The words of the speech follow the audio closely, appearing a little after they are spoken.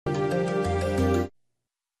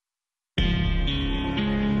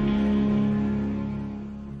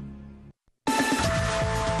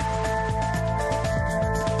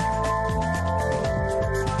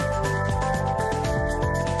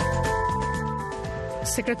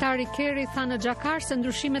Sekretari Kerry tha në Xhakar se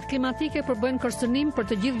ndryshimet klimatike përbëjnë kërcënim për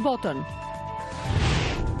të gjithë botën.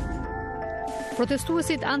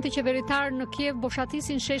 Protestuesit antiqeveritar në Kiev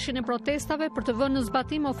boshatisin sheshin e protestave për të vënë në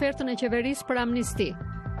zbatim ofertën e qeverisë për amnisti.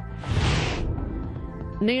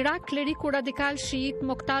 Në Irak, kleriku radikal shiit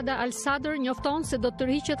Moqtada al-Sadr njofton se do të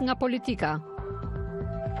tërhiqet nga politika.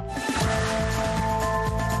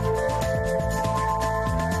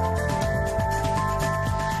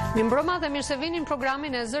 Mirëmbrëma dhe mirë se vini në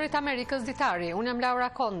programin e Zërit Amerikës ditari. Unë jam Laura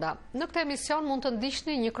Konda. Në këtë emision mund të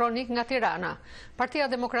ndiqni një kronik nga Tirana. Partia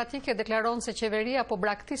Demokratike deklaron se qeveria po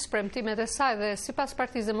braktis premtimet e saj dhe sipas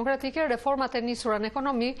Partisë Demokratike reformat e nisura në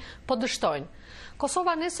ekonomi po dështojnë.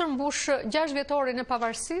 Kosova nesër mbush 6 vjetorin e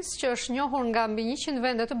pavarësisë që është njohur nga mbi 100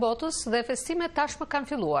 vende të botës dhe festimet tashmë kanë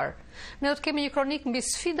filluar. Ne do të kemi një kronik mbi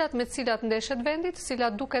sfidat me të cilat ndeshet vendi, të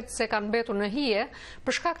cilat duket se kanë mbetur në hije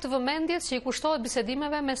për shkak të vëmendjes që i kushtohet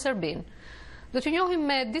bisedimeve me Serbinë. Do t'ju njohim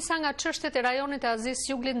me disa nga çështjet e rajonit të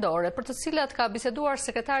Azisë Juglindore, për të cilat ka biseduar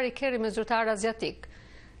sekretari Kerry me zyrtar aziatik.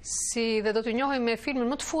 Si dhe do t'ju njohim me filmin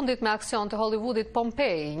më të fundit me aksion të Hollywoodit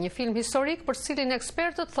Pompeii, një film historik për cilin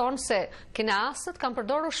ekspertët thonë se kineastët kanë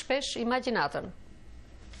përdorur shpesh imagjinatën.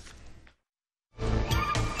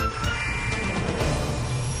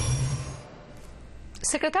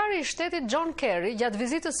 Sekretari i Shtetit John Kerry gjatë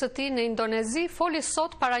vizitës së tij në Indonezi foli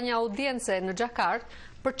sot para një audience në Xhakartë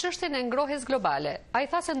për çështjen e ngrohjes globale. Ai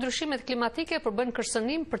tha se ndryshimet klimatike përbën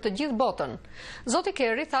kërcënim për të gjithë botën. Zoti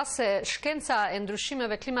Kerry tha se shkenca e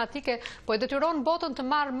ndryshimeve klimatike po e detyron botën të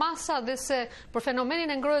marrë masa dhe se për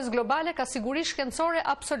fenomenin e ngrohjes globale ka siguri shkencore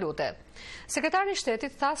absolute. Sekretari i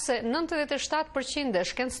Shtetit tha se 97% e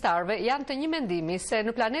shkencëtarëve janë të një mendimi se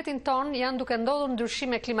në planetin ton janë duke ndodhur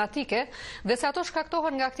ndryshime klimatike dhe se ato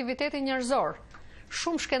shkaktohen nga aktiviteti njerëzor.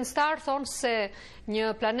 Shumë shkencëtarë thonë se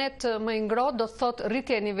një planet më i ngrohtë do të thotë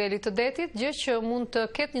rritje e nivelit të detit, gjë që mund të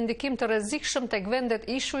ketë një ndikim të rrezikshëm tek vendet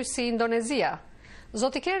ishuj si Indonezia.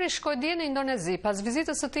 Zoti Kerry shkoi dje në Indonezi pas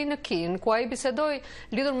vizitës së tij në Kinë, ku ai bisedoi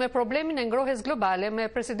lidhur me problemin e ngrohjes globale me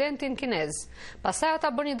presidentin kinez. Pastaj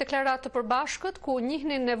ata bënë një deklaratë të përbashkët ku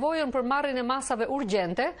njihnin nevojën për marrjen e masave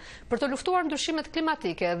urgjente për të luftuar ndryshimet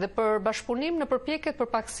klimatike dhe për bashkëpunim në përpjekjet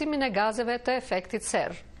për paksimin e gazeve të efektit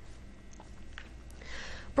serr.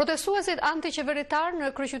 Protestuesit antiqeveritar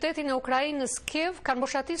në kryeqytetin e Ukrainës Kiev kanë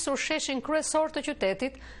boshatisur sheshin kryesor të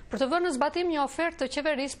qytetit për të vënë në zbatim një ofertë të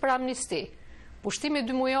qeverisë për amnisti. Pushtimi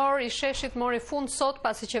 2 mujor i sheshit mori fund sot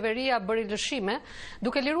pasi qeveria bëri lëshime,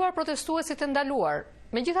 duke liruar protestuesit të ndaluar.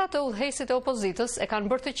 Megjithatë, udhëheqësit e opozitës e kanë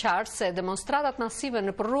bërë të qartë se demonstratat masive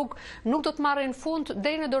në rrugë nuk do të marrin fund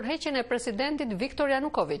deri në dorëheqjen e presidentit Viktor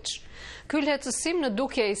Yanukovych. Ky lehtësim në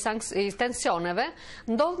dukje i tensioneve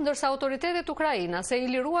ndodh ndërsa autoritetet ukrainase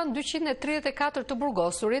i liruan 234 të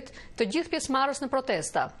burgosurit, të gjithë pjesëmarrës në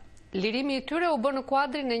protesta. Lirimi i tyre u bë në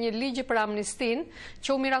kuadrin e një ligji për amnistin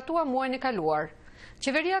që u miratua muajin e kaluar.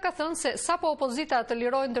 Qeveria ka thënë se sapo opozita të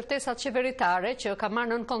lirojnë ndërtesat qeveritare që ka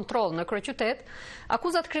marrë nën kontroll në kryeqytet,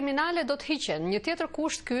 akuzat kriminale do të hiqen, një tjetër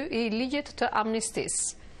kusht ky i ligjit të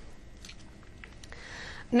amnistisë.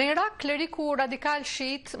 Në Irak, kleriku radikal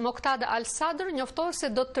shiit Moqtada al-Sadr njoftoi se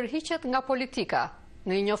do të tërhiqet nga politika.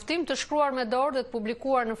 Në një njoftim të shkruar me dorë dhe të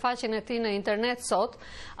publikuar në faqen e tij në internet sot,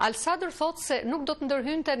 al-Sadr thotë se nuk do të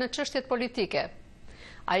ndërhynte në çështjet politike.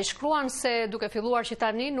 Ai shkruan se duke filluar që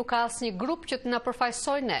tani nuk ka asnjë grup që të na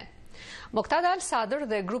përfaqësojë ne. Moqtada al-Sadr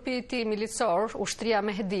dhe grupi i tij milicor, ushtria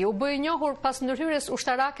Mehdi, u bë i njohur pas ndërhyrjes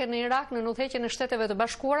ushtarake në Irak në udhëheqjen e Shteteve të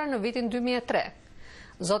Bashkuara në vitin 2003.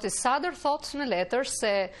 Zoti Sadr thotë në letër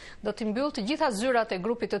se do të mbyll të gjitha zyrat e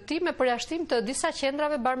grupit të tij me përjashtim të disa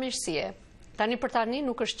qendrave barmirësie. Tani për tani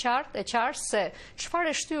nuk është qartë se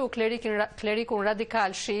çfarë e shtyu klerikun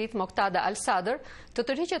radikal shiit Moqtada al-Sadr të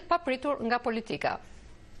tërhiqet papritur nga politika.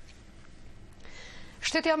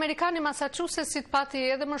 Shteti Amerikan i Massachusettsit pati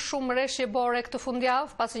edhe më shumë rreshje bore këtë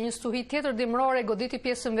fundjavë pasi një stuhi tjetër dimrore goditi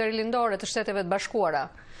pjesën verilindore të Shteteve të Bashkuara.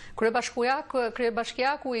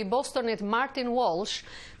 Kryebashkiaku i Bostonit Martin Walsh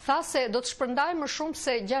tha se do të shpërndajë më shumë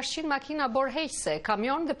se 600 makina borheqëse,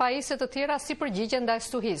 kamion dhe pajisje të tjera si përgjigje ndaj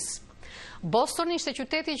stuhisë. Bostoni ishte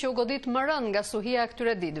qyteti që u godit më rënd nga stuhia e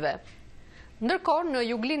këtyre ditëve. Ndërkohë, në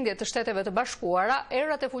juglindje të Shteteve të Bashkuara,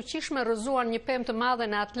 errat e fuqishme rrëzuan një pemë të madhe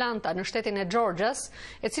në Atlanta, në shtetin e Georgias,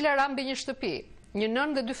 e cila ra mbi një shtëpi. Një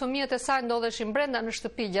nënë dhe 2 fëmijët e saj ndodheshin brenda në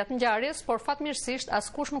shtëpi gjatë ngjarjes, por fatmirësisht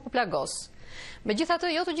askush nuk u plagos.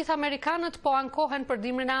 Megjithatë, jo të gjithë amerikanët po ankohen për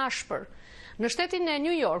dimrin e ashpër. Në shtetin e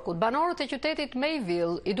New Yorkut, banorët e qytetit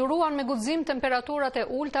Mayville i duruan me guxim temperaturat e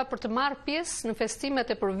ulta për të marrë pjesë në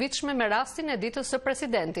festimet e përvitshme me rastin e ditës së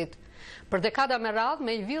presidentit. Për dekada me radhë,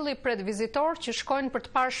 Mayville i pret vizitorë që shkojnë për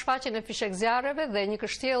të parë shfaqjen e fishekzjarreve dhe një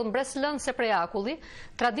kështjellë mbreslënëse prej akulli,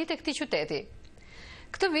 traditë e këtij qyteti.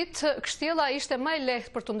 Këtë vit, kështjella ishte më e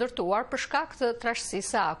lehtë për të ndërtuar për shkak të trashësisë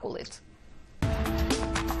së akullit.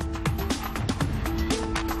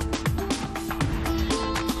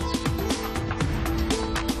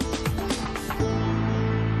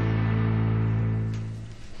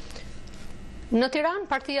 Në Tiranë,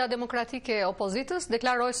 Partia Demokratike e Opozitës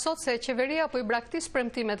deklaroi sot se qeveria po i braktis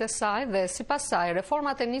premtimet e saj dhe sipas saj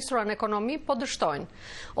reformat e nisura në ekonomi po dështojnë.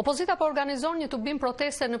 Opozita po organizon një tubim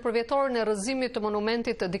proteste në përvjetorin e rrëzimit të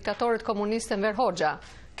monumentit të diktatorit komunist Enver Hoxha.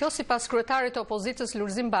 Kjo sipas kryetarit të opozitës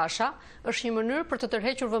Lulzim Basha është një mënyrë për të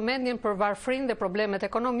tërhequr vëmendjen për varfrinë dhe problemet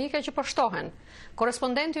ekonomike që po shtohen.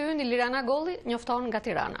 Korrespondenti ynë Liria njofton nga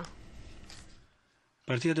Tirana.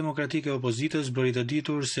 Partia Demokratike e Opozitës bëri të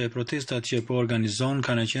ditur se protestat që po organizon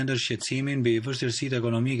kanë në qendër shqetësimin mbi vështirësitë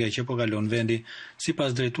ekonomike që po kalon vendi.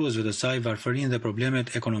 Sipas drejtuesve të saj, varfërinë dhe problemet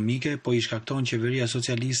ekonomike po i shkakton qeveria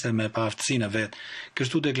socialiste me paaftësinë e vet.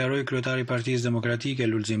 Kështu deklaroi kryetari i Partisë Demokratike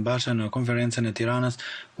Lulzim Basha në konferencën e Tiranës,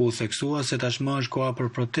 ku theksua se tashmë është koha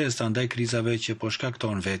për protesta ndaj krizave që po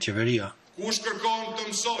shkakton vetë qeveria. Kush kërkon të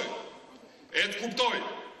mësojë, e të kuptojë,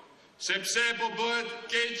 sepse po bëhet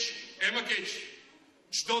keq e më keq.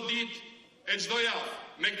 Çdo ditë e çdo javë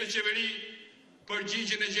me këtë qeveri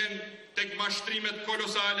përgjigjen e gjen tek mashtrimet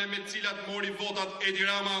kolosale me të cilat mori votat Edi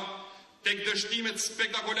Rama, tek dështimet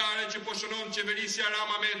spektakolare që po shënon qeverisja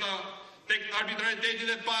Rama Meta, tek arbitrariteti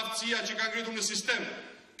dhe paaftësia që ka ngritur në sistem.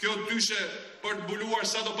 Kjo dyshe për të mbuluar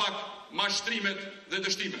sadopak mashtrimet dhe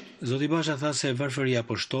dështimet. Zoti Basha tha se varfëria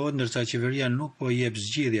po shtohet, ndërsa qeveria nuk po jep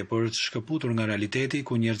zgjidhje, por është shkëputur nga realiteti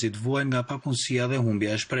ku njerëzit vuajnë nga papunësia dhe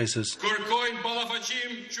humbja e shpresës. Kërkojnë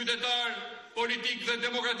ballafaqim qytetar, politik dhe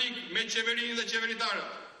demokratik me qeverinë dhe qeveritarët.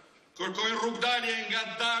 Kërkojnë rrugdalje nga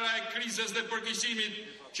dara e krizës dhe përkeqësimit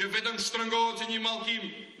që vetëm shtrëngohet si një mallkim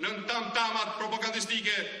në tamtamat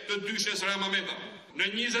propagandistike të dyshes Rama Meta. Në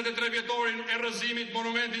 23 vjetorin e rrëzimit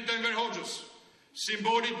monumentit të Enver Hoxhës,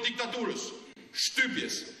 simbolit diktaturës,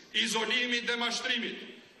 shtypjes, izolimit dhe mashtrimit,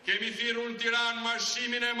 kemi thirrur në Tiranë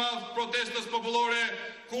marshimin e madh protestës popullore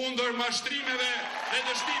kundër mashtrimeve dhe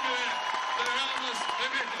dështimeve të Ramës dhe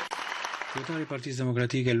Metës. Kryetari i Partisë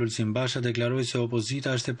Demokratike Lulzim Basha deklaroi se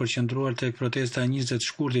opozita është e përqendruar tek protesta 20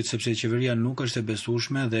 shkurtit sepse qeveria nuk është e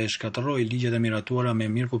besueshme dhe shkatërroi ligjet e miratuara me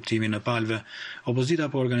mirëkuptimin e palëve. Opozita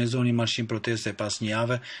po organizon një marshim proteste pas një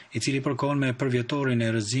jave, i cili përkon me përvjetorin e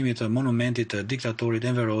rrëzimit të monumentit të diktatorit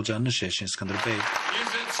Enver Hoxha në sheshin Skënderbej.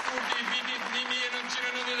 20 shkurti i vitit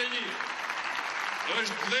 1991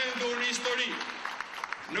 është blendur në histori,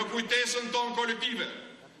 në kujtesën tonë kolektive,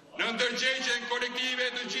 në ndërgjegjen kolektive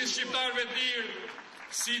të gjithë shqiptarëve të lirë,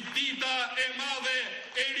 si dita e madhe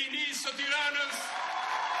e rinisë së Tiranës,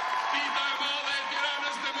 dita e madhe e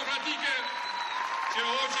Tiranës demokratike, që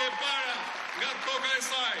hoqe e para nga toka e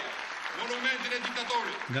saj, monumentin e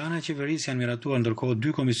diktatorit. Nga ana e qeverisë janë miratuar ndërkohë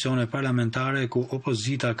 2 komisione parlamentare ku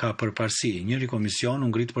opozita ka përparësi. Njëri komision u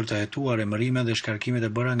ngrit për të hetuar emërimet dhe shkarkimet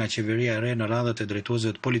e bëra nga qeveria e re në radhët e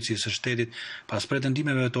drejtuesve të policisë së shtetit pas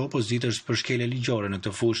pretendimeve të opozitës për shkelje ligjore në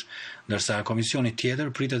këtë fushë, ndërsa komisioni tjetër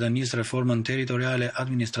pritet të nisë reformën territoriale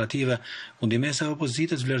administrative, ku ndihmesa e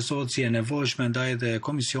opozitës vlerësohet si e nevojshme, ndaj dhe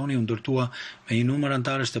komisioni u ndërtua me një numër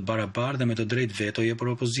antarësh të barabartë dhe me të drejtë vetoje për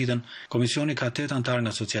opozitën. Komisioni ka 8 antarë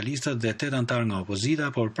nga socialistët dhe 8 antarë nga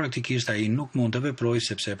opozita, por praktikisht ai nuk mund të veprojë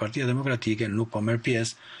sepse Partia Demokratike nuk po merr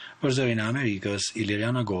pjesë. Për Zërin e Amerikës,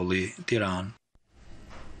 Liria, Tiranë.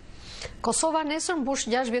 Kosova nesër mbush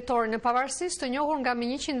 6 vjetorin e pavarësisë, të njohur nga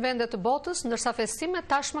mbi 100 vende të botës, ndërsa festimet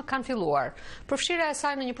tashmë kanë filluar. Përfshirja e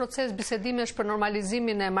saj në një proces bisedimesh për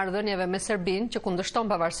normalizimin e marrëdhënieve me Serbinë, që kundërshton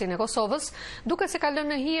pavarësinë e Kosovës, duket se ka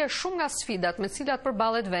lënë në hije shumë nga sfidat me të cilat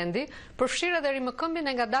përballet vendi, përfshirë edhe rimëkëmbjen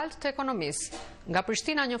e ngadaltë të ekonomisë. Nga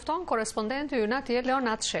Prishtina njofton korrespondenti ynë atje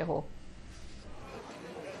Leonat Shehu.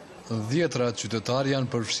 Dhjetra qytetar janë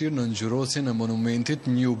përfshirë në ngjyrosjen e monumentit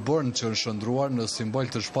Newborn që është shndruar në simbol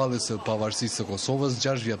të shpalljes së pavarësisë së Kosovës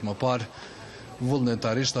 6 vjet më parë.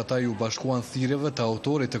 Vullnetarisht ata ju bashkuan thirrjeve të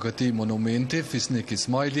autorit të këtij monumenti, Fisnik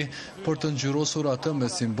Ismaili, për të ngjyrosur atë me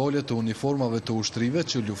simbole të uniformave të ushtrive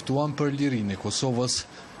që luftuan për lirinë e Kosovës.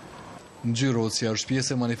 Ngjyrosja është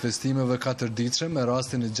pjesë e manifestimeve 4-ditshme me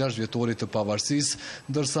rastin e 6 vjetorit të pavarësisë,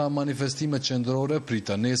 ndërsa manifestimet qendrore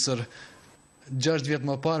priten nesër. 6 vjet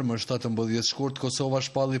më parë, më 17 shkurt, Kosova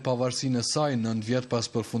shpalli pavarësinë e saj 9 vjet pas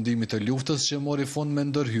përfundimit të luftës që mori fund me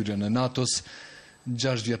ndërhyrjen e NATO-s.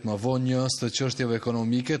 6 vjet më vonë njës të çështjeve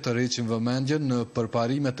ekonomike të rreqin vëmendjen në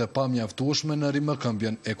përparimet e pamjaftueshme në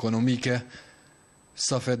rimëkëmbjen ekonomike.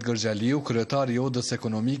 Safet Gërgjaliu, kryetari i Odës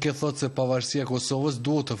Ekonomike, thotë se pavarësia e Kosovës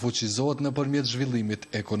duhet të fuqizohet nëpërmjet zhvillimit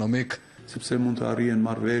ekonomik. Sepse mund të arrijen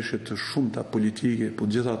marrëveshje të shumta politike, por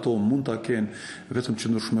gjithato mund ta kenë vetëm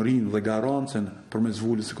qëndrueshmërinë dhe garancën përmes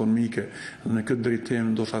zhvuljes ekonomike. Dhe në këtë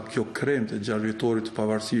drejtim ndoshta kjo krem të 6 vjetorit të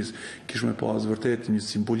pavarësisë kishme pas vërtet një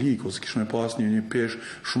simbolik ose kishme pas një peshë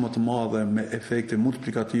shumë të madhe me efekte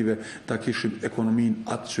multiplikative ta kishim ekonominë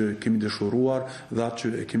atë që kemi dëshiruar dhe atë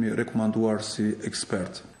që e kemi rekomanduar si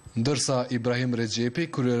ekspert. Ndërsa Ibrahim Rexhepi,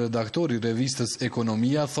 kryeredaktori i revistës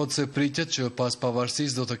Ekonomia, thotë se pritjet që pas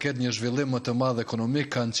pavarësisë do të ketë një zhvillim më të madh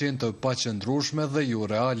ekonomik kanë qenë të paqëndrueshme dhe jo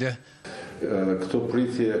reale. Këto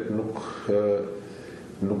pritje nuk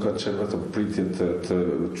kanë qenë vetëm pritje të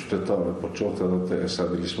qytetarëve, por qoftë edhe të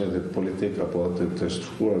establishmentit politik apo të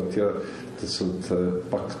strukturave të tjera të cilët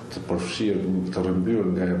pak të përfshirë, të rrëmbyer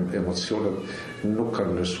nga emocionet, nuk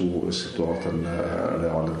kanë vlerësuar situatën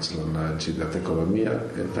reale në cilën gjendet ekonomia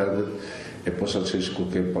e vendit, e posaçërisht kur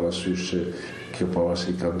kemi parasysh që kjo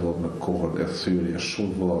pavarësi ka ndodhur në kohën e thyrje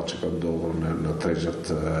shumë të mëdha që ka ndodhur në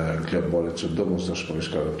tregjet globale që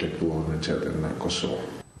domosdoshmërisht ka reflektuar në çështjen në Kosovë.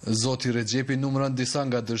 Zoti Rexhepi numëron disa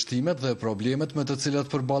nga dështimet dhe problemet me të cilat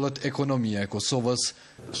përballet ekonomia e Kosovës.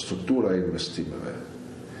 Struktura e investimeve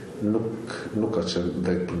nuk ka qenë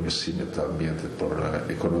drejt përmirësimit të ambientit për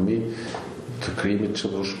ekonomi, të krijimit të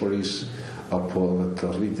qëndrueshmërisë apo edhe të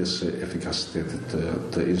rritjes së efikasitetit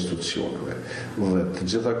të institucioneve. Dhe të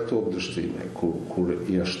gjitha këto dështime, kur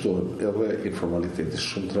i ashtohen edhe informaliteti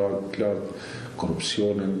shumë të lartë,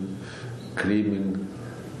 korrupsionin, krimin,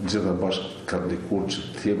 gjitha bashkë ka ndikuar që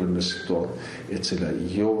të jemi në situatë e cila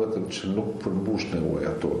jo vetëm që nuk përmbush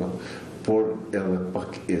nevojat tona, por edhe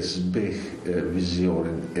pak e zbeh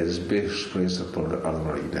vizionin, e zbeh shpresat për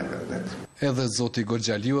ardhmërinë e vendit. Edhe zoti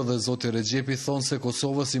Gërgjaliu dhe zoti Rexhepi thonë se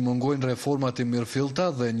Kosovës i mungojnë reformat i mirëfillta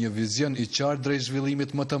dhe një vizion i qartë drejt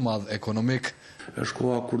zhvillimit më të madh ekonomik. Është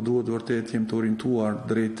koha kur duhet vërtet jem të orientuar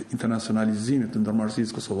drejt internacionalizimit të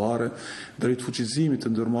ndërmarrësisë kosovare, drejt fuqizimit të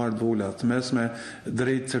ndërmarrjet vola të mesme,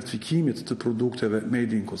 drejt certifikimit të produkteve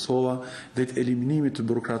made in Kosova, drejt eliminimit të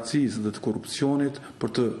burokracisë dhe të korrupsionit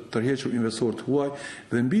për të tërhequr investorët huaj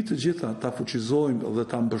dhe mbi të gjitha ta fuqizojmë dhe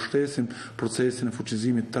ta mbështesim procesin e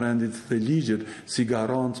fuqizimit të rendit dhe ligjet si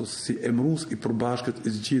garancë ose si emrues i përbashkët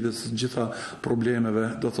i zgjidhjes së gjitha problemeve,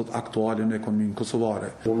 do të thotë aktuale në ekonominë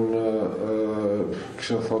kosovare.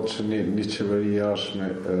 Kësha thotë që një qeveri jashtme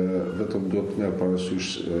vetëm duhet të merr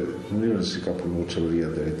parasysh mënyrën si ka punuar qeveria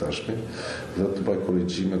deri tashme dhe të bëjë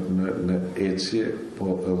korrigjimet në ecje,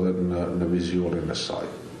 po edhe në vizionin e saj.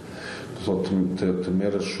 Do thotë të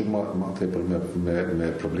merret shumë më tepër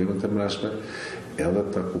me problemet e mbrojtshme, edhe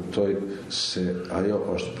ta kuptoj se ajo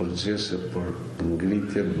është përgjegjëse për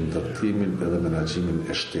ngritjen, ndërtimin edhe menaxhimin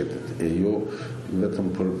e shtetit, e jo vetëm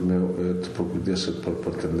për të përkujdeset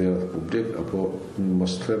për tenderat publik apo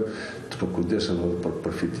mos them të përkujdeset edhe për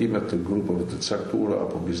përfitimet të grupeve të caktuara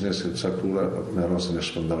apo biznese të caktuara në rastin e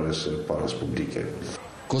shpërndarjes së parës publike.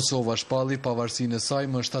 Kosova shpalli pavarësinë e saj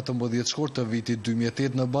më 17 shkurt të vitit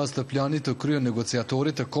 2008 në bazë të planit të krye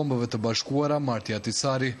negociatorit të Kombeve të Bashkuara Marti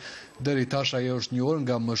Ahtisaari. Deri tash ajo është njohur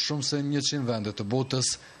nga më shumë se 100 vende të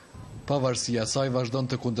botës. Pavarësia e saj vazhdon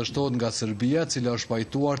të kundërshtohet nga Serbia, e cila është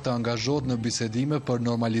pajtuar të angazhohet në bisedime për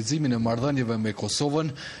normalizimin e marrëdhënieve me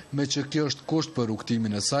Kosovën, me që kjo është kusht për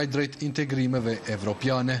rrugtimin e saj drejt integrimeve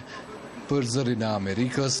evropiane. Për Zërin e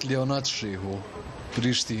Amerikës, Leonard Shehu,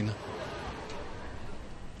 Prishtinë.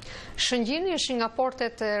 Shëngjini është nga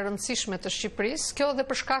portet e rëndësishme të Shqipërisë, kjo dhe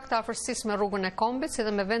për shkak të afërsisë me rrugën e Kombit, si dhe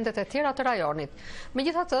me vendet e tjera të rajonit.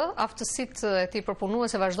 Megjithatë, aftësitë e tij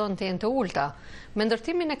përpunuese vazhdojnë të jenë të ulta. Me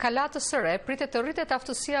ndërtimin e kalatës së re, pritet të rritet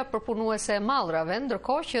aftësia përpunuese e mallrave,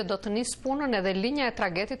 ndërkohë që do të nisë punën edhe linja e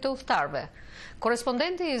tragjetit të udhëtarëve.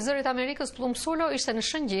 Korrespondenti i Zërit Amerikës Plum Sulo ishte në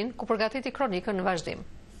Shëngjin, ku përgatiti kronikën në vazhdim.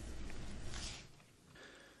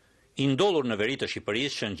 I ndodhur në veri të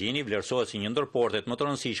Shqipërisë, Shëngjini vlerësohet si një ndër portet më të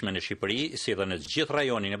rëndësishme në Shqipëri, si dhe në gjithë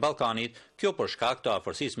rajonin e Ballkanit, kjo për shkak të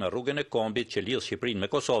afërsisë me rrugën e Kombit që lidh Shqipërinë me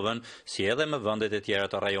Kosovën, si edhe me vendet e tjera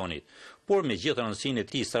të rajonit. Por me gjithë rëndësinë e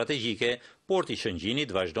tij strategjike, porti i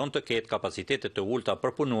Shëngjinit vazhdon të ketë kapacitete të ulta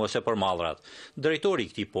përpunuese për mallrat. Drejtori i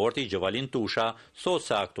këtij porti, Gjovalin Tusha, thotë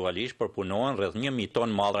se aktualisht përpunohen rreth 1000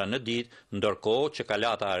 ton mallra në ditë, ndërkohë që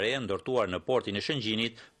kalata e re ndërtuar në portin e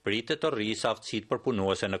Shëngjinit pritet të rrisë aftësitë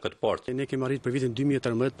përpunuese në këtë port. Ne kemi arritur për vitin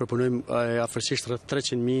 2013 përpunojmë afërsisht rreth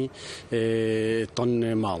 300.000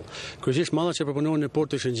 tonë mall. Kryesisht mallat që përpunohen në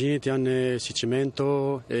portin e Shëngjinit janë si cimento,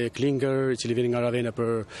 klinger, i cili vjen nga Ravena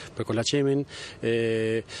për kolaçemin,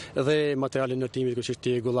 dhe materiale materiale ndërtimit, kryesisht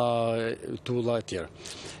tjegulla, tulla e tjera.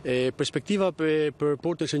 Perspektiva për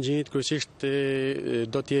portin e Shëngjinit kryesisht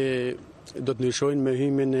do të ndryshojnë me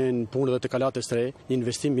hyrjen në punë dhe të kalatës së re, një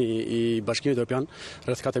investim i Bashkimit Evropian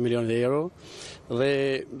rreth 4 milionë euro dhe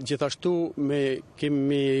gjithashtu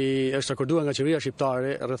është akorduar nga qeveria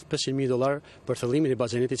shqiptare rreth $500.000 për thellimin e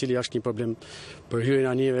bazenit, i cili është një problem për hyrjen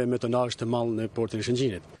e anijeve me tonazh të madh në portin e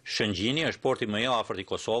Shëngjinit. Shëngjini është porti më i afërt i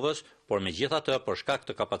Kosovës, por megjithatë për shkak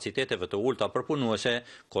të kapaciteteve të ulta përpunuese,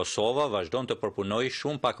 Kosova vazhdon të përpunojë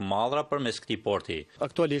shumë pak mallra përmes këtij porti.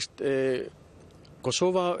 Aktualisht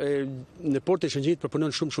Kosova në portin e Shëngjinit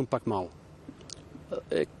përpunon shumë pak mall.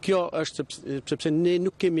 Kjo është sepse ne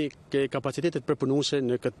nuk kemi kapacitetet përpunuese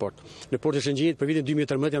në këtë port. Në portin e Shëngjinit për vitin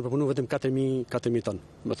 2013 janë përpunuar vetëm 4.000 tonë,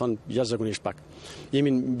 më thonë jashtëzakonisht pak.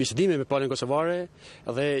 Jemi në bisedime me palën kosovare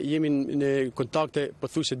dhe jemi në kontakte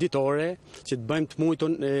pothuajse ditore që të bëjmë të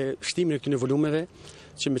mujton shtimin e këtyre volumeve,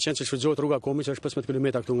 që me qenë që shfrytëzohet rruga Komi, që është 15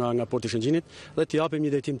 kilometra këtu nga porti i Shëngjinit, dhe të japim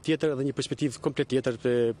një drejtim tjetër dhe një perspektivë komplet tjetër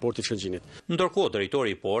të portit të Shëngjinit. Ndërkohë,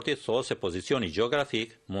 drejtori i portit thotë se pozicioni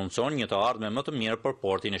gjeografik mundson një të ardhme më të mirë për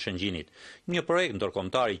portin e Shëngjinit. Një projekt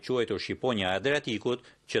ndërkombëtar i quajtur Shqiponia e Adriatikut,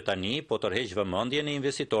 që tani po tërheq vëmendjen e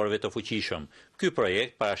investitorëve të fuqishëm. Ky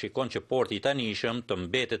projekt parashikon që porti i tanishëm të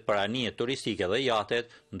mbetet për anije turistike dhe jatet,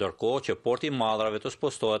 ndërkohë që porti i Mallrave të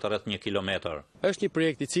spostohet rreth 1 kilometër. Është një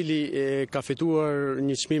projekt i cili ka fituar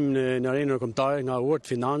një çmim në arenën kombëtare nga World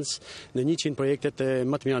Finance në 100 projektet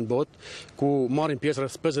më të mira në botë, ku marrin pjesë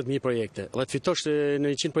rreth 50.000 projekte. Dhe të fitosh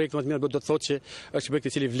në 100 projekte më të mira në botë do të thotë që është projekt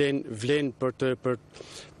i cili vlen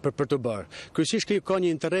për të bërë. Kryesisht ka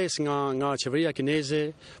një interes nga qeveria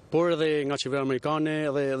kineze, por edhe nga qeveria amerikane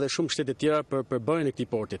dhe shumë shtete tjera për bërjen e këtij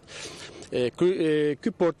portit.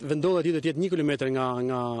 Ky port vendohet të jetë 1 kilometër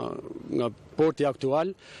nga porti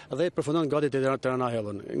aktual dhe përfundon gati te Tirana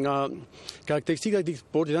Hellun. Nga karakteristikat e këtij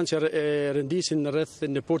porti janë që rendisin rreth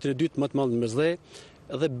në portin e dytë më të madh në Mesdhe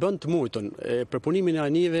dhe bën të mujton përpunimin e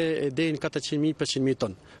anijeve deri në 400.000-500.000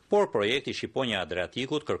 tonë. Por projekti Shqiponia e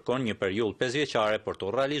Adriatikut kërkon një periudhë 5 vjeçare për të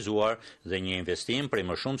realizuar dhe një investim prej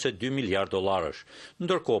më shumë se $2 miliardë.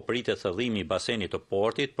 Ndërkohë pritet thellimi i basenit të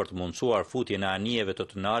portit për të mundësuar futjen e anijeve të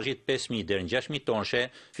tonazhit 5.000 deri në 6.000 tonëshe,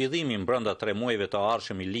 fillimi brenda 3 muajve të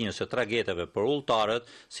ardhshëm i linjës së tragjeteve për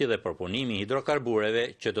udhëtarët, si dhe përpunimi i hidrokarbureve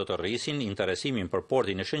që do të rrisin interesimin për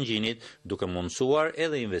portin e Shëngjinit, duke mundësuar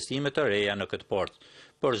edhe investime të reja në këtë port.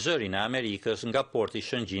 Për zërin e Amerikës nga porti i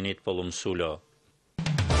Shëngjinit Pollum Sulo.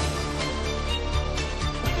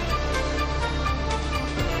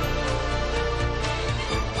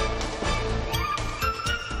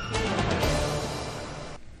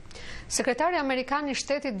 Sekretari Amerikan i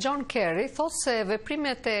Shtetit John Kerry thotë se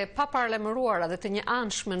veprimet e paparalajmëruara dhe të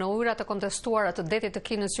njëanshme në ujërat e kontestuara të detit të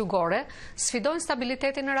Kinës Jugore sfidojnë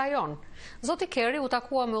stabilitetin në rajon. Zoti Kerry u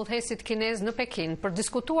takua me udhëheqësit kinez në Pekin për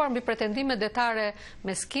diskutuar mbi pretendimet detare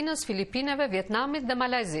mes Kinës, Filipineve, Vietnamit dhe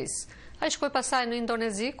Malajzisë. Ai shkoi pasaj në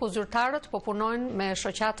Indonezi, ku zyrtarët po punojnë me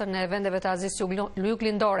shoqatën e vendeve të Azisë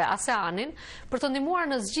Juglindore, ASEAN-in, për të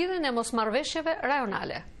ndihmuar në zgjidhjen e mosmarrëveshjeve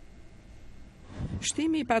rajonale.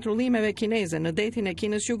 Shtimi i patrullimeve kineze në detin e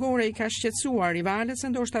Kinës Jugore i ka shqetësuar rivalet se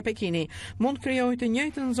ndoshta Pekini mund krijojë të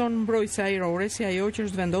njëjtën zonë mbrojtëse ajrore si ajo që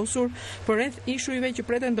është vendosur përreth ishujve që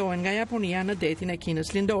pretendohen nga Japonia në detin e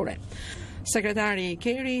Kinës Lindore. Sekretari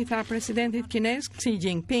Kerry i tha presidentit kinez Xi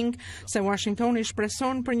Jinping se Washingtoni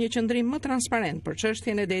shpreson për një qëndrim më transparent për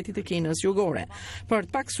çështjen e detit të Kinës Jugore, për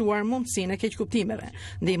të paksuar mundësinë e keqkuptimeve.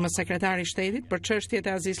 Ndihmës sekretari i shtetit për çështjet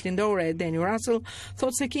e Azisë Lindore, Danny Russell,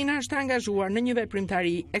 thotë se Kina është angazhuar në një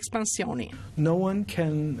veprimtari ekspansioni. No one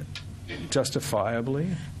can justifiably.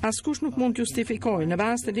 Askush nuk mund të justifikojë në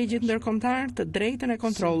bazë të ligjit ndërkombëtar të drejtën e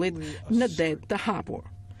kontrollit në det të hapur.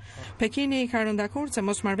 Pekini ka rënë dakord se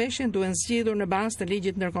mosmarrveshjen duhen zgjidhur në bazë të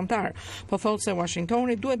ligjit ndërkombëtar, po thotë se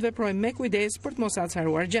Washingtoni duhet veprojë me kujdes për të mos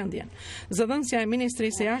acaruar gjendjen. Zëdhënësja e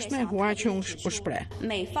Ministrisë së Jashtme Hua Chung u shpreh.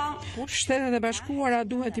 Shtetet e Bashkuara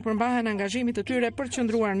duhet i përmbahen angazhimit të tyre për të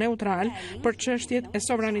qëndruar neutral për çështjet e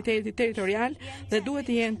sovranitetit territorial dhe duhet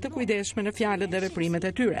të jenë të kujdesshme në fjalët dhe veprimet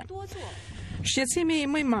e tyre. Shqetësimi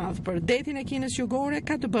më i madh për detin e Kinës Jugore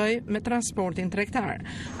ka të bëjë me transportin tregtar.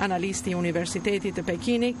 Analisti i Universitetit të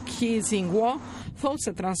Pekinit, Qi Xinguo, thotë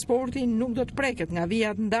se transporti nuk do të preket nga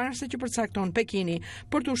vijat ndarëse që përcakton Pekini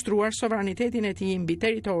për të ushtruar sovranitetin e tij mbi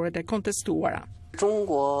territoret e kontestuara.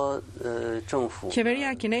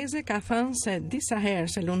 Qeveria kineze ka thënë se disa herë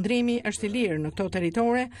se lundrimi është i lirë në këto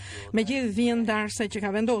territore, megjithë vijën ndarse që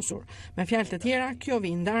ka vendosur. Me fjalë të tjera, kjo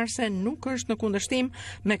vijë ndarse nuk është në kundërshtim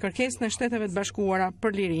me kërkesën e Shteteve të Bashkuara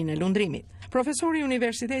për lirinë e lundrimit. Profesori i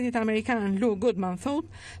Universitetit Amerikan Lou Goodman thotë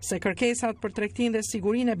se kërkesat për tregtinë dhe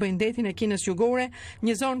sigurinë e bëjnë detin e Kinës Jugore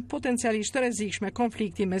një zonë potencialisht të rrezikshme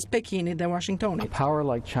konflikti mes Pekinit dhe Washingtonit.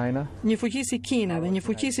 Një fuqi si Kina dhe një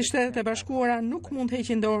fuqi si Shtetet e Bashkuara nuk mund të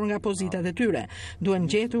heqin dorë nga pozitat e tyre. Duhen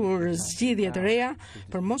gjetur zgjidhje të reja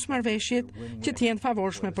për mosmarrëveshjet që të jenë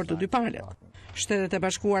favorshme për të dy palët. Shtetet e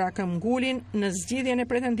Bashkuara këmbgulin në zgjidhjen e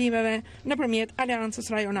pretendimeve nëpërmjet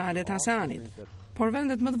aleancës rajonale të ASEANit. Por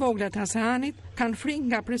vendet më të vogla të ASEANit kanë frikë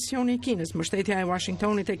nga presioni i Kinës. Mbështetja e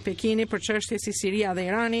Washingtonit tek Pekini për çështje si Siria dhe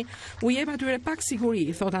Irani u jep atyre pak siguri,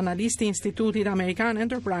 thot analisti i Institutit American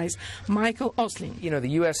Enterprise Michael Osling.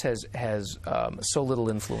 The US has so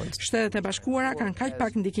little influence. Shtetet e Bashkuara kanë kaq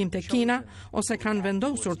pak ndikim tek Kina ose kanë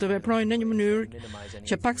vendosur të veprojnë në një mënyrë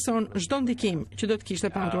që pakson çdo ndikim që do të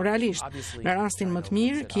kishte patur realisht. Në rastin më të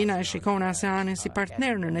mirë, Kina e shikon ASEANin si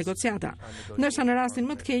partner në negociata, ndërsa në rastin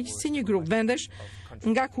më të keq si një grup vendesh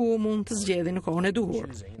nga ku mund të zgjedhë në kohën e duhur.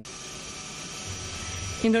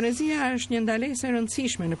 Indonezia është një ndalesë e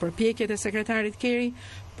rëndësishme në përpjekjet e sekretarit Kerry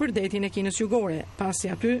për detin e Kinës Jugore, pasi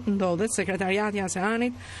aty ndodhet sekretariati i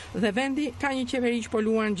ASEANit dhe vendi ka një qeveri që po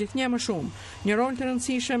luan gjithnjë më shumë një rol të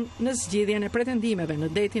rëndësishëm në zgjidhjen e pretendimeve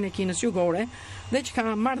në detin e Kinës Jugore dhe që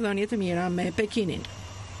ka marrëdhënie të mira me Pekinin.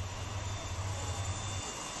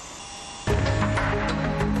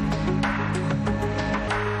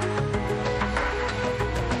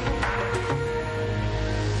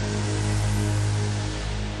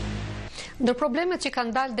 Ndër problemet që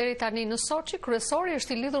kanë dalë deri tani në Soçi, kryesori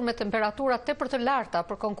është i lidhur me temperaturat tepër të larta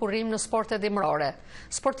për konkurrim në sportet dimrore.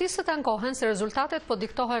 Sportistët ankohen se rezultatet po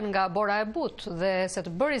diktohen nga bora e butë dhe se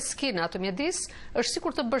të bëri ski në atë mjedis është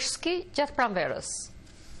sikur të bësh ski gjatë pranverës.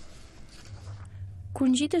 Kur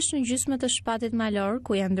ngjitesh në gjysmë të shpatit malor,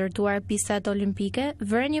 ku janë ndërtuar pistat olimpike,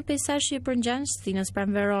 vëre një peizazh që i përngjan stinës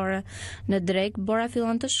pranverore. Në drek, bora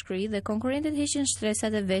fillon të shkrijë dhe konkurrentët heqin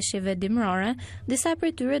shtresat e veshjeve dimrore, disa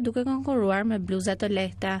prej tyre duke konkurruar me bluza të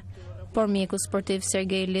lehta. Por mjeku sportiv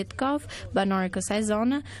Sergej Litkov, banor i kësaj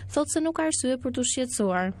zone, thotë se nuk ka arsye për të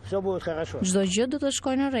shqetësuar. Çdo gjë do të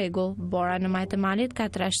shkojë në rregull. Bora në majtë e malit ka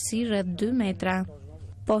trashësi rreth 2 metra.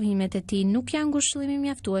 Pohimet e tij nuk janë ngushëllimi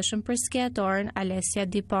mjaftueshëm për skiatoren Alessia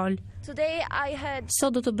Dipol.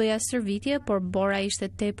 Sot do të bëja stërvitje, por bora ishte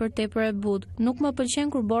tepër e butë. Nuk më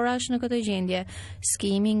pëlqen kur bora është në këtë gjendje.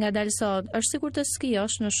 Skijimi ngadalësohet, është sikur të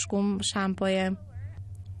skijosh në shkum shampoje.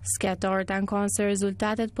 Skiatorët ankohen se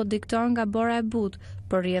rezultatet po diktohen nga bora e butë,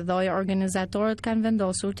 por rrjedhoi organizatorët kanë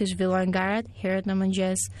vendosur të zhvillojnë garat herët në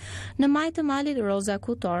mëngjes. Në majtë të malit Roza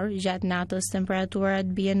Kutor, gjatë natës temperaturat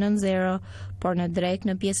bien nën zero, por në drek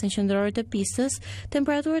në pjesën qendrore të pistës,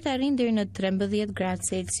 temperaturat arrin deri në 13 gradë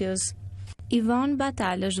Celsius. Yvonne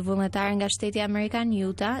Batal është vullnetar nga shteti amerikan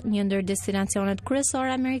Utah, një ndër destinacionet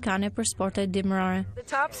kryesore amerikane për sportet dimrore.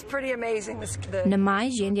 Në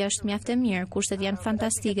maj, gjendja është mjaft e mirë, kushtet janë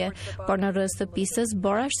fantastike, por në rrëz të pistës,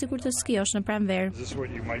 bora është sikur të skijosh në pranverë.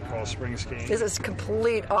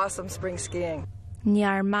 Një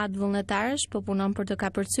armadë vullnetarësh po punon për të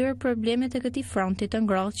kapërcyer problemet e këtij fronti të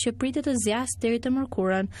ngrohtë që pritet të zjasë deri të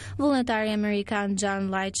mërkurën. Vullnetari amerikan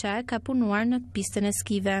John Lychak ka punuar në pistën e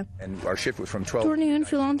skive. Turni ynë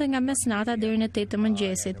fillonte nga mesnata deri në 8 të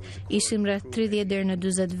mëngjesit. Ishim rreth 30 deri në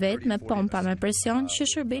 40 vet me pompa me presion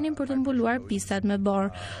që shërbenin për të mbuluar pistat me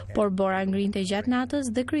borë, por bora ngrinte gjatë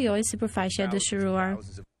natës dhe krijoi sipërfaqe e dëshiruar.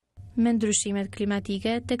 Me ndryshimet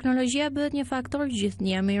klimatike, teknologjia bëhet një faktor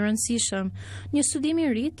gjithnjë më i rëndësishëm. Një studim i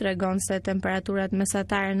ri tregon se temperaturat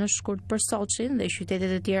mesatare në shkurt për Soçin dhe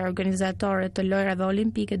qytetet e tjera organizatore të lojrave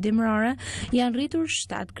olimpike dimrore janë rritur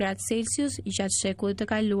 7 gradë Celsius gjatë shekullit të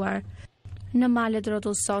kaluar. Në malet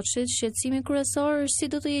rrotull Soçit, shqetësimi kryesor është si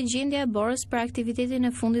do të jetë gjendja e borës për aktivitetin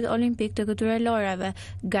e fundit olimpik të këtyre lojrave,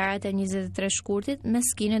 garat e 23 shkurtit me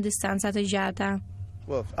ski në distanca të gjata.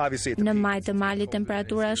 Në majtë të malit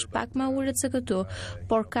temperatura është pak më ulët se këtu,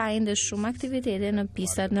 por ka ende shumë aktivitete në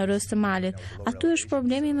pistat në rrës të malit. Aty është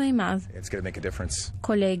problemi më i madh.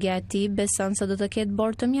 Kolegja e tij beson se do të ketë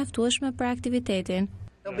borë të mjaftueshme për aktivitetin.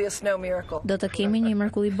 Do të kemi një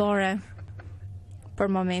mrekulli bore.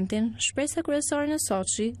 Për momentin, shpresa kryesore në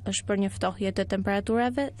Soçi është për një ftohje të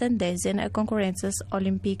temperaturave dhe ndezjen e konkurrencës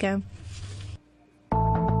olimpike.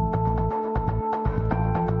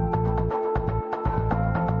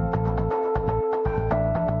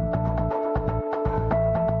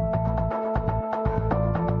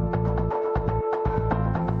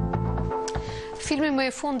 Filmi Filmi më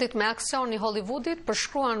i fundit me aksion i Hollywoodit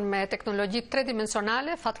përshkruan me teknologji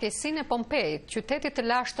tredimensionale fatkeqësinë e Pompeit, qytetit të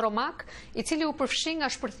lashtë romak, i cili u përfshi nga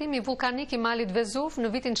shpërthimi vulkanik i malit Vezuv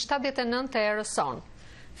në vitin 79 të erës sonë.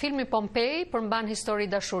 Filmi Pompei përmban histori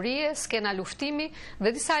dashurie, skena luftimi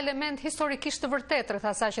dhe disa element historikisht të vërtetë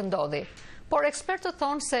rreth asaj që ndodhi. Por ekspertët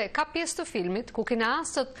thonë se ka pjesë të filmit ku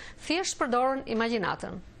kineastët thjesht përdorën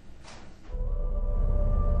imagjinatën.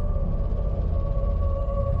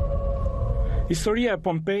 Historia e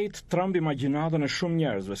Pompeit tremb imagjinatën e shumë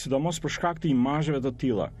njerëzve, sidomos për shkak të imazheve të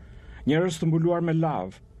tilla. Njerëz të mbuluar me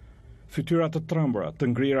lavë, fytyra të trembura,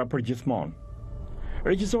 të ngrira përgjithmonë.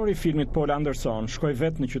 Regjizori i filmit Paul Anderson shkoi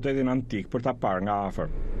vetë në qytetin antik për ta parë nga afër.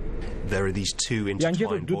 Janë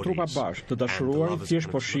gjetur dy trupa bashkë të dashuruar thjesht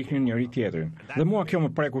po shihnin njëri tjetrin. Dhe mua kjo më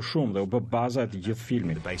preku shumë dhe u bë baza e të gjithë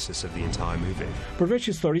filmit. Përveç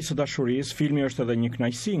historisë së dashurisë, filmi është edhe një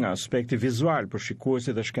kënaqësi nga aspekti vizual për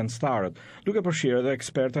shikuesit dhe shkencëtarët, duke përfshirë edhe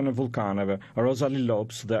ekspertën e vulkaneve, Rosalie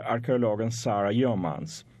Lopes dhe arkeologen Sarah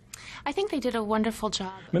Yeomans. I think they did a wonderful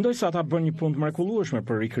job. Mendoj se ata bën një punë të mrekullueshme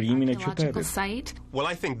për rikrijimin e qytetit.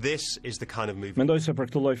 Mendoj se për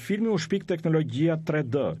këtë lloj filmi u shpik teknologjia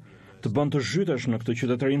 3D, të bën të zhytesh në këtë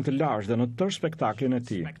qytetërinë të lashtë dhe në tërë spektaklin e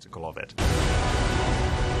tij.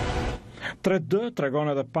 3D tregon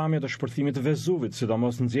edhe pamjet e shpërthimit të Vezuvit,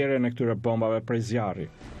 sidomos nxjerrjen e këtyre bombave prej zjarri.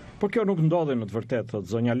 Por kjo nuk ndodhi në të vërtetë, thot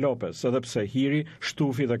zonja Lopes, edhe pse hiri,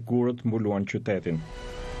 shtufi dhe kurët mbuluan qytetin.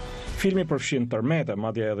 Filmi përfshin tërmete,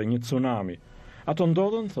 madje edhe një tsunami. Ato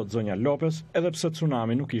ndodhen, thot zonja Lopes, edhe pse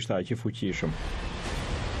tsunami nuk ishte aq i fuqishëm.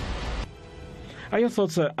 Ajo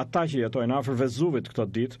thot se ata që jetojnë afër Vezuvit këto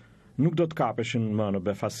ditë nuk do të kapeshin më në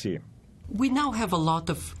befasi.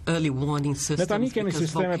 Ne tani kemi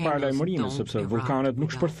sisteme paralajmërimi sepse vulkanet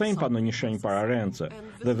nuk shpërthejnë pa ndonjë shenjë pararendse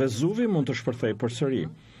dhe Vezuvi mund të shpërthejë përsëri.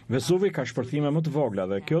 Vezuvi ka shpërthime më të vogla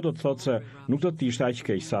dhe kjo do të thotë se nuk do të ishte aq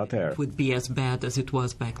keq sa atëherë.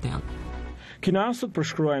 Kineastët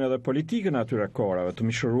përshkruajnë edhe politikën e atyre kohërave të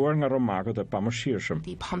mishëruar nga romakët e pamëshirshëm.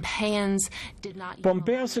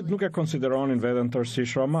 Pompeasit nuk e konsideronin veten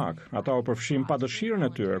tërësisht romak. Ata u përfshin pa dëshirën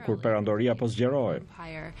e tyre kur perandoria po zgjerohej.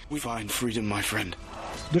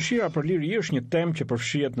 Dëshira për liri është një temë që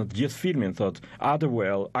përfshihet në të gjithë filmin, thot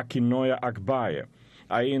Adewale Akinoja Akbaye.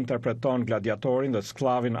 Ai interpreton gladiatorin dhe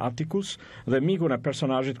sklavin Atticus dhe mikun e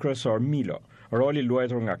personazhit kryesor Milo, roli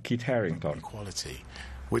luajtur nga Kit Harington.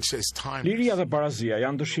 Liria dhe barazia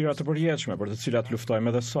janë dëshira të përjetshme për të cilat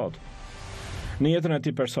luftojmë edhe sot. Në jetën e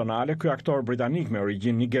tij personale, ky aktor britanik me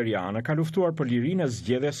origjinë nigeriane ka luftuar për lirinë e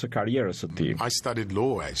zgjedhjes së karrierës së tij. I studied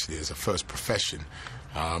law actually as a first profession.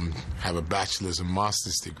 Have a bachelor's and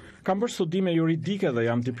master's degree. Kam bërë studime juridike dhe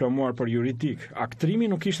jam diplomuar për juridik. Aktrimi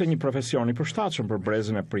nuk ishte një profesion i përshtatshëm për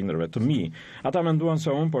brezin e prindërve të mi. Ata menduan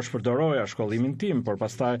se unë po shpërdoroja shkollimin tim, por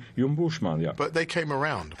pastaj ju mbush mendja. But they came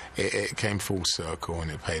around. It came full circle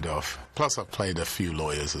and it paid off. Plus I played a few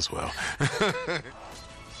lawyers as well.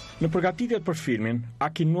 Në përgatitjet për filmin,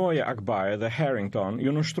 Akinoja Akbaye dhe Harington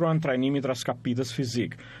ju nështruan trajnimit raskapitës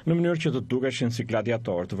fizik, në mënyrë që të dukeshin si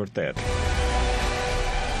gladiator të vërtet.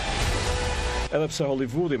 Edhe pse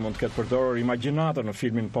Hollywoodi mund të ketë përdorur imagjinatën në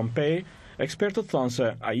filmin Pompei, ekspertët thonë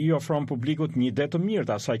se ai ofron publikut një ide të mirë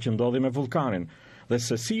të asaj që ndodhi me vulkanin dhe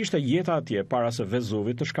se si ishte jeta atje para se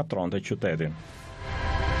Vezuvi të shkatronte qytetin.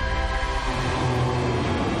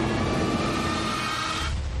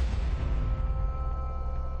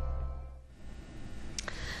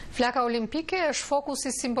 Flaka olimpike është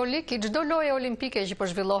fokusi simbolik i çdo loje olimpike që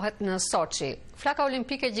zhvillohet në Soçi. Flaka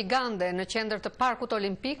olimpike gjigande në qendër të parkut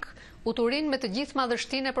olimpik uturin me të gjithë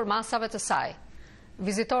madhështinë e përmasave të saj.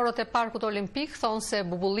 Vizitorët e parkut olimpik thonë se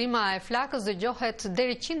bubullima e flakës dëgjohet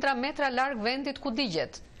deri qindra metra larg vendit ku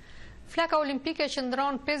digjet. Flaka olimpike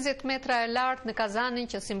qëndron 50 metra e lartë në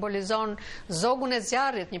kazanin që simbolizon zogun e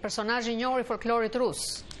zjarrit, një personazh i njohur i folklorit rus.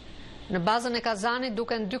 Në bazën e kazanit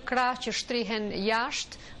duken dy krah që shtrihen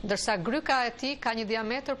jashtë, ndërsa gryka e tij ka një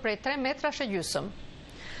diametër prej 3 metrash e gjysmë.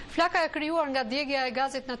 Flaka e krijuar nga djegja e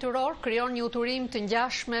gazit natyror krijon një uturim të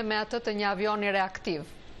ngjashme me atë të një avioni reaktiv.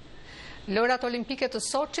 Lojrat olimpike të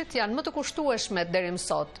Soçit janë më të kushtueshme deri më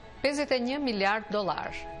sot, $51 miliard.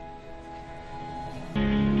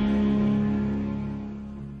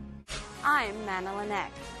 I'm Manila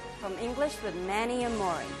Neck, from English with Manny and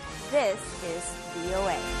Maury. This is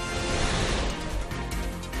VOA.